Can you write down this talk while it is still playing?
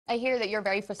I hear that you're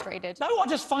very frustrated. No, I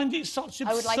just find it such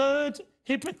absurd,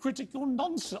 hypocritical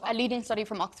nonsense. A leading study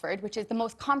from Oxford, which is the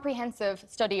most comprehensive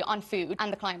study on food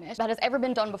and the climate that has ever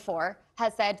been done before,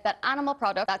 has said that animal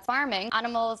product, that's farming,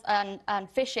 animals and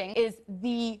fishing, is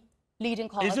the leading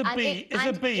cause. Is a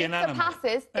bee an animal?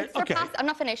 I'm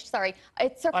not finished, sorry.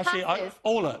 It surpasses... Actually,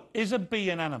 Orla, is a bee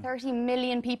an animal? 30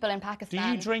 million people in Pakistan...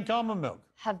 Do you drink almond milk?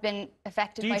 ...have been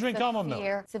affected by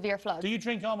severe floods. Do you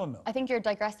drink almond milk? I think you're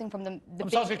digressing from the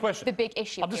big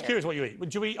issue. I'm just curious what you eat.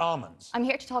 Do you eat almonds? I'm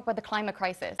here to talk about the climate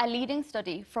crisis. A leading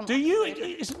study from... Do you eat...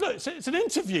 It's an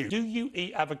interview. Do you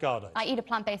eat avocados? I eat a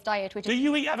plant-based diet, which Do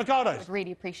you eat avocados? I would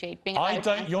really appreciate being...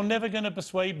 You're never going to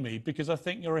persuade me because I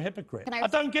think you're a hypocrite. I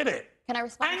don't get it. Can I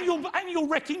respond? And you're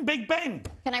wrecking Big Ben.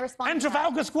 Can I respond? And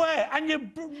Trafalgar Square. And you're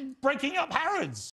breaking up Harrods.